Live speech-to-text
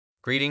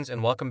Greetings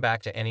and welcome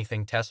back to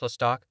Anything Tesla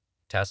Stock,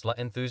 Tesla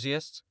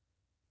enthusiasts.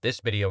 This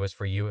video is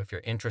for you if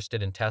you're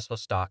interested in Tesla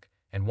stock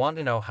and want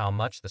to know how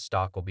much the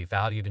stock will be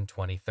valued in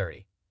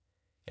 2030.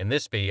 In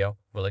this video,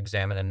 we'll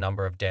examine a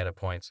number of data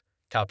points,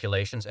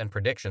 calculations, and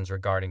predictions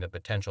regarding the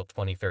potential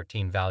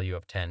 2013 value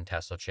of 10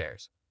 Tesla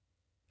shares.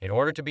 In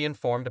order to be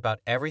informed about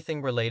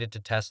everything related to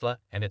Tesla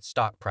and its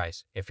stock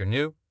price, if you're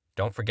new,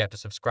 don't forget to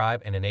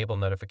subscribe and enable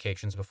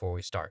notifications before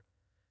we start.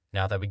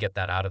 Now that we get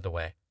that out of the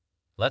way,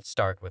 let's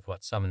start with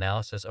what some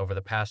analysis over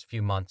the past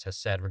few months has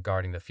said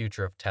regarding the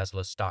future of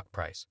Tesla's stock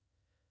price.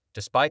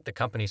 Despite the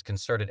company's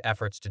concerted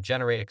efforts to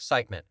generate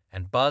excitement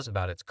and buzz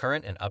about its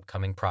current and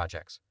upcoming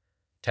projects,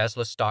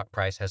 Tesla's stock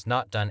price has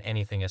not done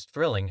anything as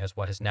thrilling as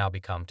what has now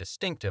become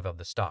distinctive of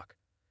the stock.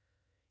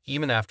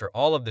 Even after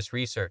all of this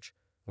research,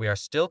 we are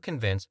still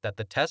convinced that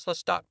the Tesla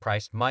stock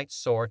price might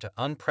soar to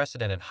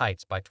unprecedented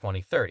heights by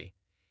 2030,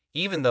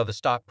 even though the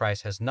stock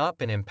price has not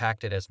been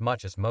impacted as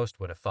much as most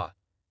would have thought.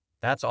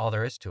 That's all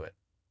there is to it.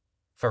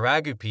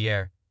 Faragu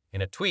Pierre,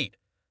 in a tweet,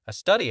 a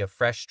study of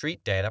fresh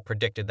street data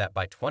predicted that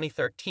by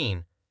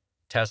 2013,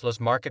 Tesla's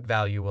market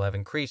value will have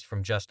increased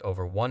from just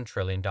over $1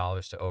 trillion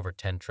to over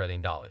 $10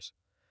 trillion.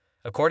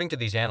 According to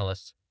these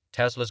analysts,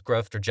 Tesla's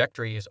growth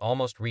trajectory is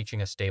almost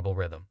reaching a stable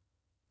rhythm.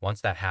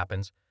 Once that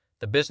happens,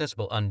 the business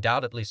will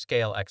undoubtedly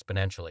scale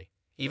exponentially,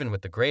 even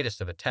with the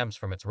greatest of attempts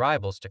from its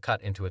rivals to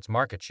cut into its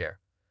market share.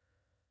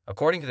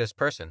 According to this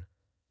person,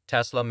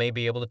 Tesla may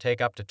be able to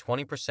take up to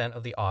 20%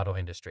 of the auto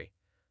industry.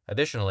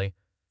 Additionally,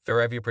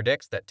 Faragu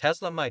predicts that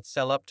Tesla might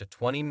sell up to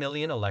 20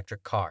 million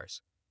electric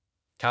cars.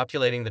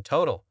 Calculating the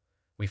total,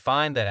 we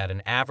find that at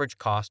an average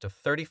cost of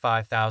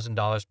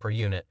 $35,000 per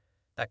unit,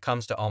 that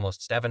comes to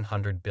almost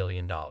 $700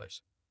 billion.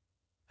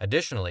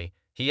 Additionally,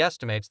 he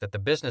estimates that the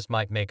business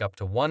might make up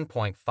to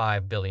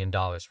 $1.5 billion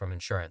from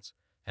insurance,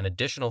 an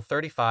additional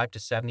 $35 to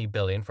 $70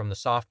 billion from the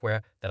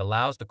software that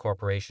allows the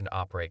corporation to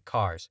operate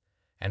cars,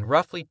 and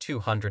roughly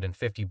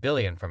 $250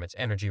 billion from its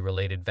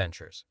energy-related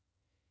ventures.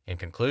 In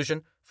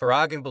conclusion,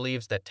 Faragu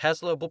believes that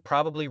Tesla will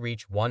probably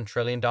reach $1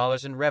 trillion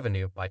in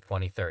revenue by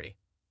 2030.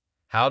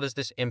 How does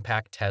this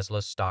impact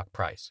Tesla's stock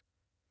price?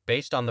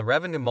 Based on the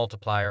revenue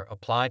multiplier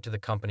applied to the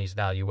company's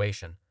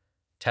valuation,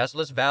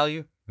 Tesla's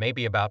value may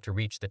be about to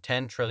reach the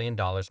 $10 trillion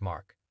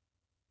mark.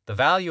 The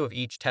value of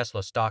each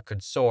Tesla stock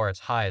could soar as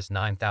high as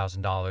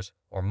 $9,000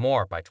 or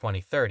more by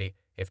 2030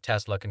 if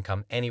Tesla can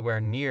come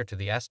anywhere near to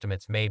the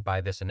estimates made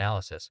by this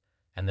analysis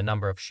and the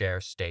number of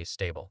shares stays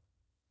stable.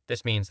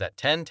 This means that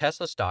 10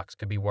 Tesla stocks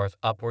could be worth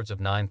upwards of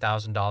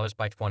 $9,000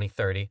 by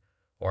 2030,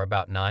 or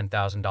about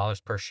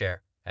 $9,000 per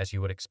share, as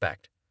you would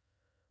expect.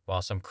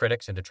 While some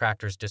critics and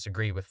detractors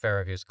disagree with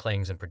Faragu's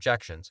claims and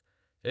projections,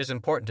 it is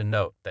important to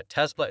note that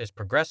Tesla is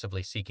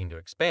progressively seeking to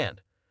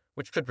expand,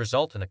 which could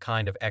result in a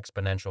kind of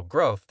exponential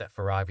growth that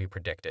Faragu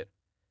predicted.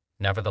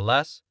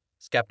 Nevertheless,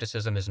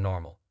 skepticism is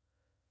normal.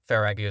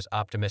 Faragu's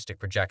optimistic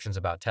projections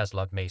about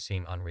Tesla may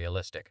seem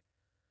unrealistic.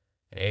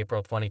 In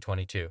April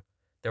 2022,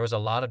 there was a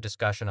lot of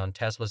discussion on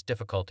Tesla's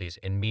difficulties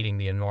in meeting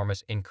the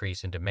enormous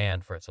increase in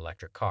demand for its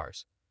electric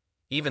cars.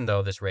 Even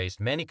though this raised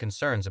many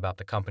concerns about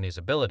the company's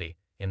ability,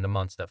 in the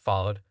months that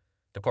followed,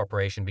 the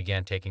corporation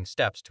began taking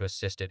steps to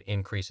assist it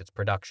increase its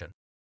production.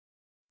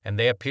 And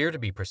they appear to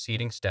be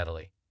proceeding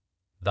steadily.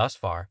 Thus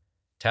far,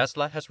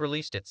 Tesla has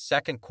released its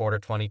second quarter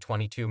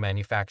 2022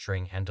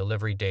 manufacturing and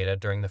delivery data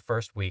during the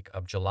first week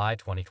of July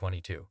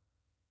 2022.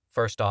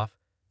 First off,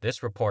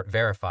 this report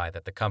verified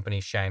that the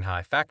company's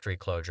Shanghai factory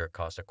closure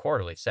caused a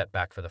quarterly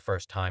setback for the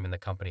first time in the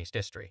company's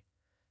history.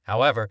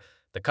 However,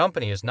 the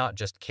company is not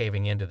just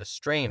caving into the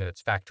strain of its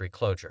factory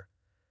closure.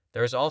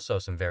 There is also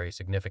some very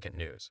significant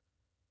news.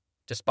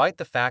 Despite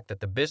the fact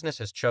that the business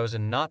has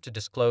chosen not to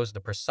disclose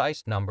the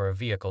precise number of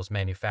vehicles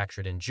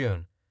manufactured in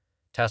June,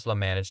 Tesla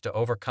managed to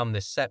overcome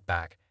this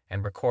setback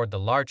and record the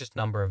largest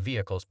number of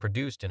vehicles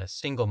produced in a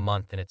single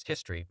month in its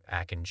history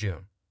back in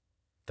June.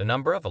 The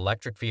number of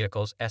electric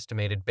vehicles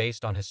estimated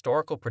based on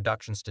historical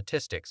production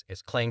statistics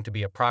is claimed to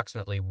be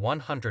approximately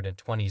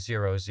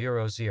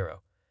 120,000,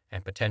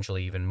 and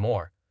potentially even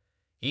more,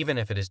 even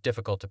if it is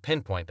difficult to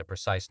pinpoint the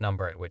precise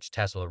number at which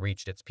Tesla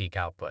reached its peak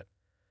output.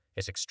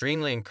 It's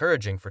extremely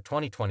encouraging for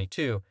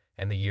 2022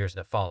 and the years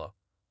that follow.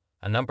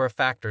 A number of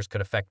factors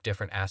could affect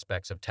different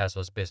aspects of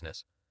Tesla's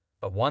business,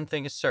 but one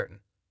thing is certain.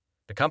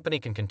 The company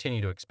can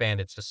continue to expand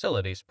its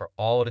facilities for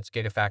all of its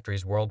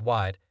gigafactories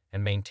worldwide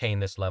and maintain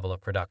this level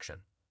of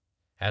production.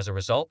 As a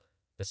result,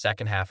 the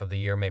second half of the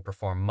year may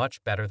perform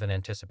much better than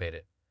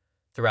anticipated.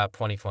 Throughout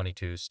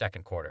 2022's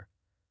second quarter,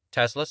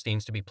 Tesla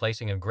seems to be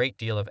placing a great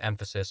deal of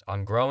emphasis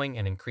on growing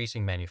and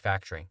increasing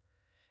manufacturing,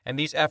 and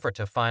these efforts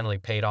have finally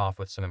paid off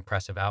with some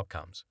impressive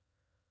outcomes.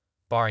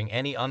 Barring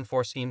any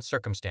unforeseen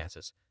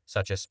circumstances,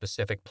 such as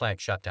specific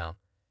plant shutdown,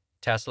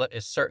 Tesla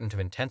is certain to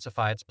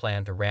intensify its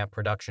plan to ramp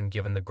production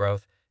given the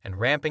growth and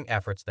ramping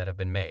efforts that have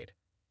been made.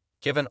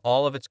 Given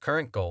all of its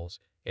current goals,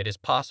 it is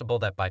possible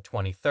that by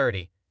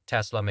 2030,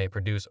 Tesla may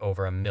produce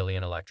over 1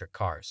 million electric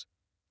cars.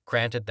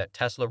 Granted that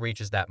Tesla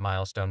reaches that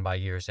milestone by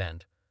year's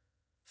end,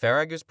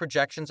 Faragu's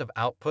projections of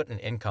output and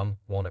income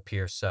won't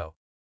appear so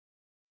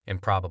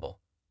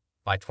improbable.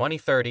 By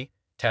 2030,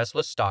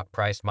 Tesla's stock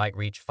price might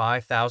reach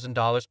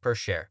 $5,000 per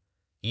share,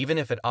 even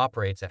if it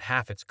operates at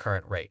half its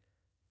current rate.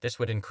 This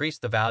would increase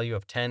the value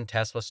of 10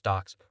 Tesla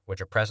stocks,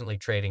 which are presently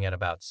trading at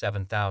about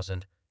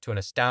 $7,000, to an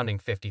astounding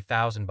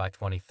 $50,000 by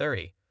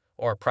 2030,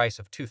 or a price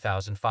of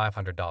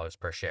 $2,500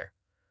 per share.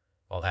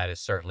 While that is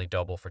certainly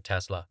double for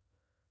Tesla,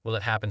 will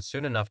it happen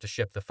soon enough to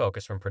shift the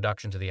focus from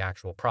production to the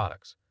actual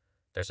products?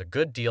 There's a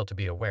good deal to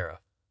be aware of.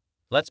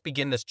 Let's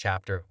begin this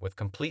chapter with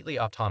completely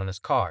autonomous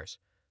cars,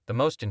 the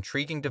most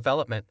intriguing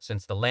development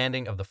since the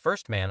landing of the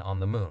first man on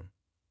the moon.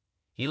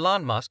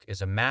 Elon Musk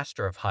is a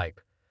master of hype,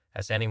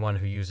 as anyone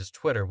who uses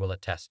Twitter will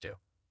attest to.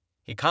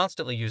 He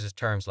constantly uses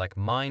terms like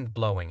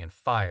mind-blowing and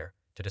fire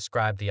to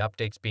describe the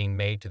updates being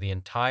made to the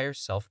entire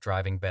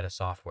self-driving beta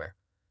software.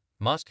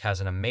 Musk has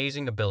an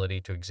amazing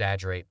ability to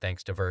exaggerate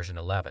thanks to version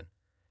 11,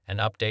 an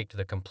update to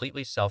the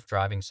completely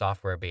self-driving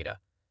software beta.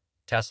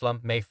 Tesla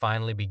may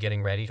finally be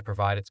getting ready to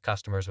provide its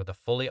customers with a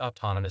fully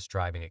autonomous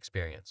driving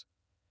experience.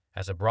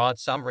 As a broad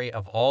summary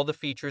of all the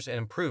features and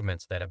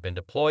improvements that have been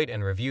deployed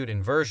and reviewed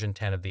in version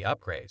 10 of the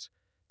upgrades,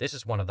 this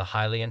is one of the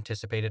highly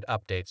anticipated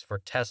updates for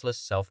Tesla's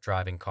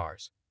self-driving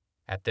cars.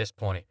 At this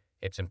point,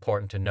 it's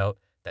important to note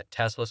that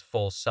Tesla's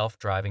full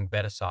self-driving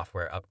beta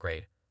software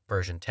upgrade,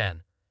 version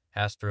 10,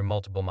 has through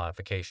multiple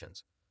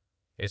modifications.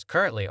 It is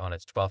currently on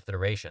its 12th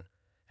iteration,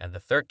 and the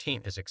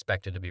 13th is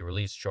expected to be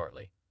released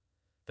shortly.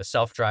 The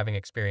self-driving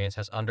experience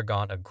has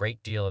undergone a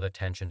great deal of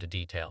attention to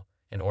detail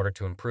in order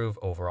to improve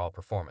overall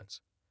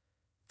performance.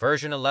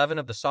 Version 11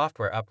 of the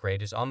software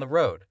upgrade is on the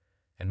road,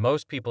 and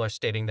most people are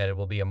stating that it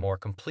will be a more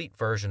complete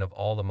version of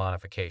all the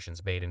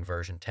modifications made in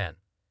version 10.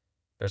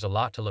 There's a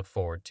lot to look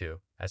forward to.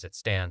 As it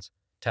stands,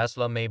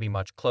 Tesla may be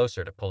much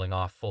closer to pulling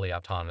off fully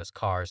autonomous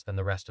cars than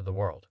the rest of the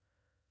world.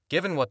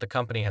 Given what the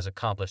company has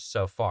accomplished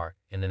so far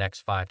in the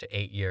next 5 to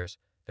 8 years,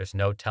 there's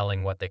no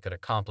telling what they could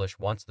accomplish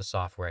once the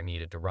software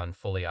needed to run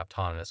fully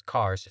autonomous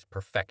cars is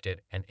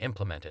perfected and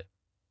implemented.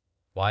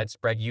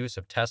 Widespread use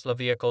of Tesla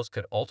vehicles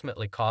could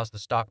ultimately cause the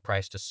stock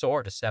price to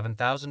soar to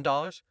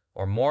 $7,000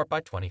 or more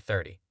by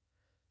 2030.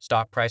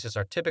 Stock prices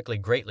are typically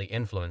greatly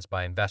influenced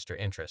by investor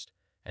interest,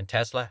 and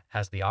Tesla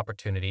has the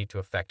opportunity to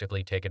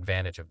effectively take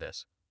advantage of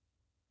this.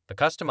 The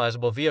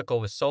customizable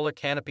vehicle with solar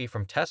canopy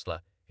from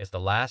Tesla is the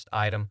last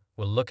item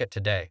we'll look at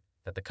today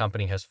that the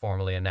company has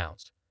formally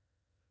announced.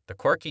 The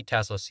quirky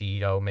Tesla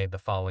CEO made the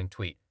following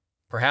tweet: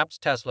 "Perhaps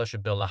Tesla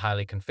should build a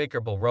highly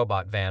configurable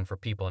robot van for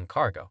people and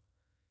cargo."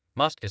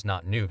 Musk is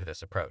not new to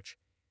this approach.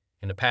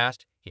 In the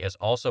past, he has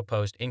also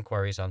posed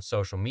inquiries on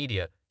social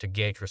media to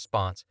gauge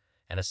response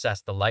and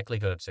assess the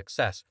likelihood of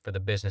success for the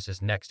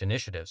business's next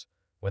initiatives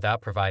without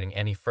providing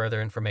any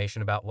further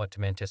information about what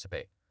to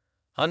anticipate.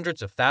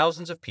 Hundreds of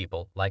thousands of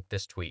people liked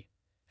this tweet,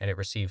 and it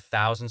received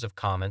thousands of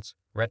comments,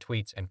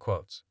 retweets, and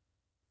quotes.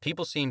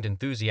 People seemed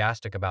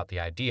enthusiastic about the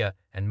idea,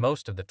 and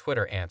most of the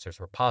Twitter answers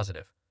were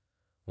positive.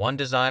 One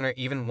designer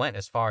even went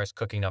as far as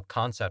cooking up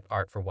concept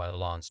art for what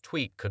Elon's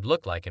tweet could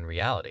look like in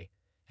reality,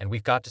 and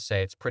we've got to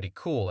say it's pretty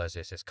cool as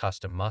is his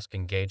custom. Musk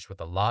engaged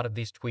with a lot of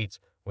these tweets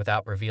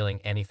without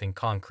revealing anything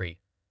concrete.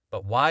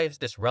 But why is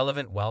this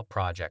relevant? Well,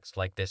 projects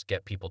like this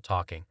get people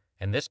talking,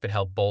 and this could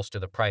help bolster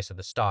the price of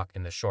the stock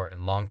in the short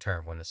and long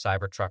term. When the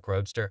Cybertruck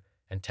Roadster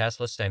and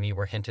Tesla Semi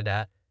were hinted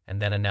at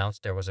and then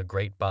announced, there was a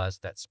great buzz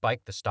that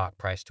spiked the stock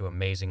price to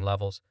amazing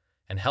levels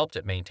and helped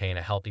it maintain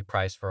a healthy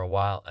price for a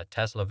while. A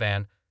Tesla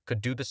van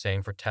could do the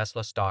same for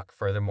Tesla stock.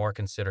 Furthermore,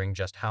 considering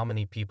just how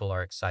many people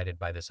are excited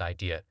by this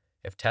idea,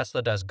 if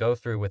Tesla does go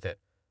through with it,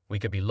 we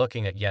could be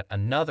looking at yet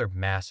another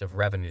massive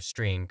revenue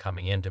stream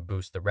coming in to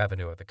boost the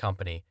revenue of the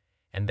company,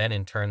 and then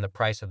in turn the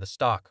price of the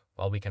stock.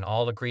 While we can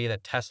all agree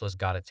that Tesla's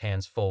got its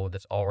hands full with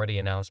its already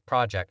announced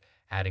project,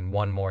 adding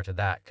one more to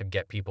that could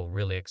get people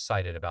really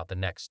excited about the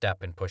next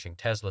step in pushing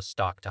Tesla's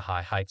stock to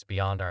high heights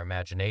beyond our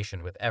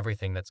imagination. With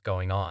everything that's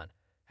going on,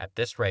 at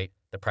this rate,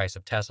 the price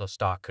of Tesla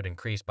stock could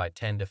increase by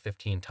 10 to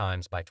 15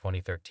 times by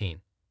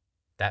 2013.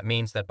 That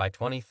means that by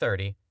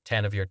 2030,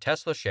 10 of your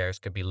Tesla shares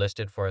could be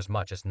listed for as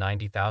much as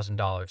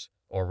 $90,000,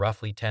 or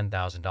roughly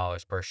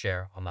 $10,000 per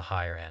share on the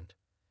higher end.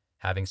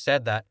 Having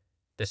said that,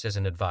 this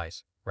isn't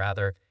advice.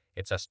 Rather,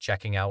 it's us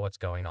checking out what's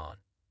going on.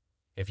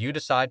 If you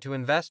decide to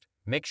invest,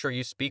 make sure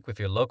you speak with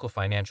your local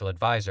financial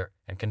advisor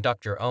and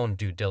conduct your own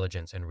due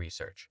diligence and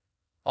research.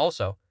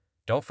 Also,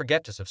 don't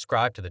forget to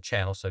subscribe to the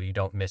channel so you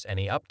don't miss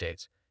any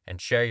updates, and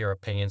share your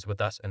opinions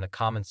with us in the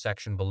comments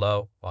section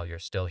below while you're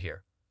still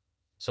here.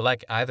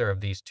 Select either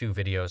of these two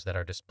videos that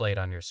are displayed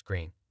on your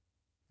screen.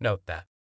 Note that